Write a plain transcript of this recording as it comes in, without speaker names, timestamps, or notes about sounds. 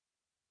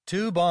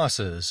Two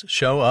Bosses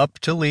Show Up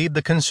to Lead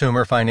the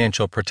Consumer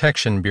Financial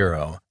Protection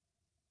Bureau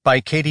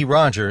by Katie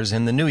Rogers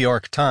in the New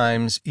York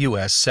Times,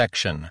 U.S.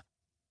 section.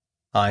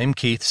 I'm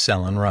Keith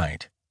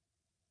Sellen-Wright.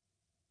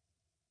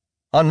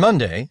 On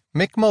Monday,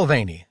 Mick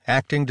Mulvaney,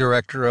 acting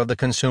director of the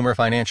Consumer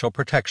Financial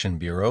Protection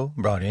Bureau,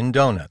 brought in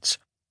donuts.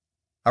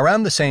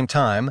 Around the same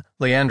time,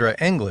 Leandra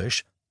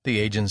English, the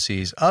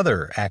agency's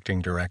other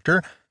acting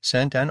director,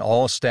 sent an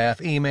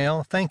all-staff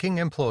email thanking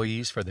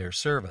employees for their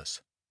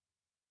service.